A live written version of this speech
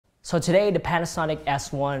So today the Panasonic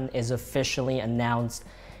S1 is officially announced,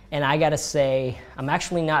 and I gotta say, I'm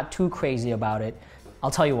actually not too crazy about it. I'll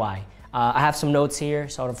tell you why. I have some notes here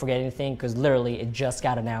so I don't forget anything because literally it just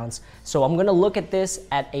got announced. So I'm gonna look at this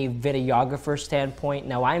at a videographer standpoint.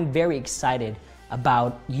 Now I'm very excited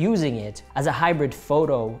about using it as a hybrid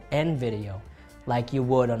photo and video like you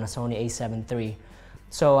would on a Sony a7 III.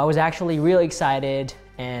 So I was actually really excited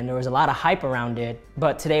and there was a lot of hype around it.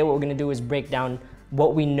 But today what we're gonna do is break down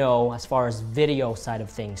what we know as far as video side of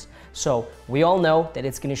things. So we all know that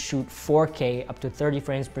it's gonna shoot 4K up to 30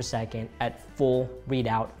 frames per second at full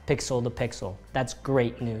readout, pixel to pixel. That's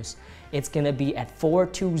great news. It's gonna be at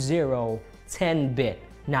 420 10-bit,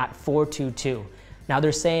 not 422. Now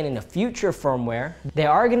they're saying in the future firmware, they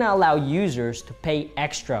are gonna allow users to pay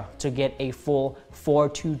extra to get a full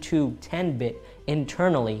 422 10-bit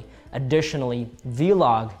internally. Additionally,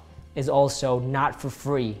 Vlog is also not for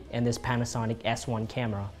free in this Panasonic S1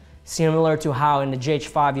 camera. Similar to how in the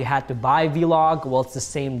GH5 you had to buy Vlog, well, it's the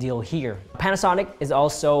same deal here. Panasonic is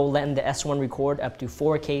also letting the S1 record up to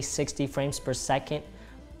 4K 60 frames per second,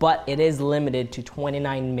 but it is limited to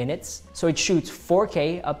 29 minutes. So it shoots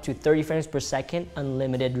 4K up to 30 frames per second,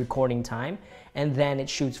 unlimited recording time, and then it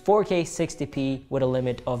shoots 4K 60p with a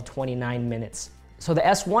limit of 29 minutes. So the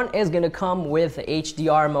S1 is gonna come with the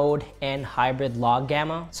HDR mode and hybrid log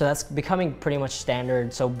gamma. So that's becoming pretty much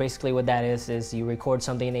standard. So basically what that is you record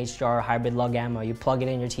something in HDR, hybrid log gamma, you plug it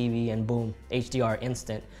in your TV and boom, HDR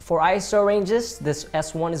instant. For ISO ranges, this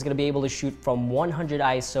S1 is gonna be able to shoot from 100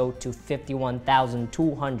 ISO to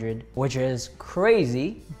 51,200, which is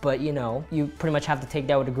crazy, but you know, you pretty much have to take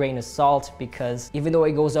that with a grain of salt because even though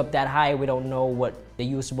it goes up that high, we don't know what the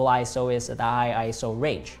usable ISO is at the high ISO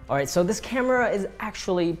range. All right, so this camera is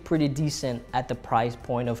actually pretty decent at the price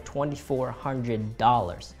point of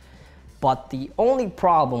 $2,400. But the only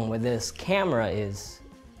problem with this camera is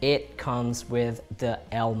it comes with the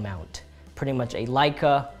L mount. Pretty much a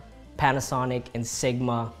Leica, Panasonic, and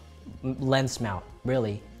Sigma lens mount,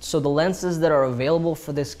 really. So the lenses that are available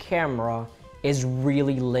for this camera is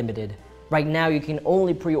really limited. Right now, you can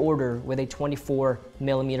only pre-order with a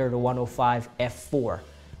 24mm to 105 f4,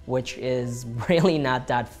 which is really not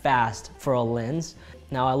that fast for a lens.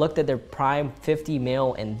 Now, I looked at their prime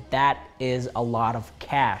 50mm, and that is a lot of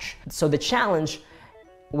cash. So the challenge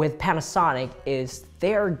with Panasonic is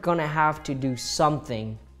they're gonna have to do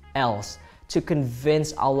something else to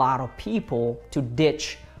convince a lot of people to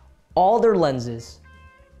ditch all their lenses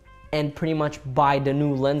and pretty much buy the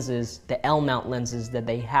new lenses, the L mount lenses that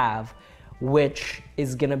they have, which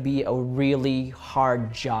is gonna be a really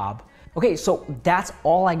hard job. Okay, so that's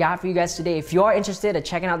all I got for you guys today. If you are interested in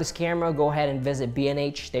checking out this camera, go ahead and visit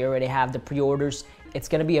B&H. They already have the pre-orders. It's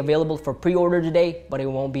gonna be available for pre-order today, but it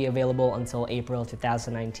won't be available until April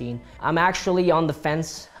 2019. I'm actually on the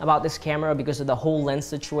fence about this camera because of the whole lens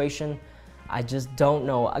situation. I just don't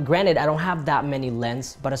know. Granted, I don't have that many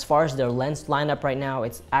lenses, but as far as their lens lineup right now,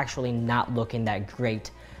 it's actually not looking that great.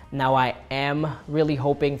 Now I am really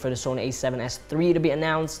hoping for the Sony a7S III to be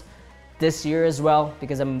announced this year as well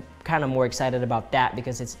because I'm kind of more excited about that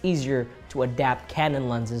because it's easier to adapt Canon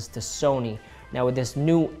lenses to Sony. Now with this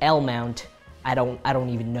new L mount, I don't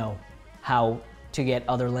even know how to get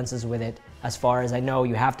other lenses with it. As far as I know,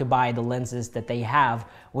 you have to buy the lenses that they have,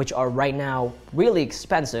 which are right now really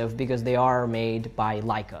expensive because they are made by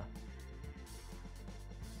Leica.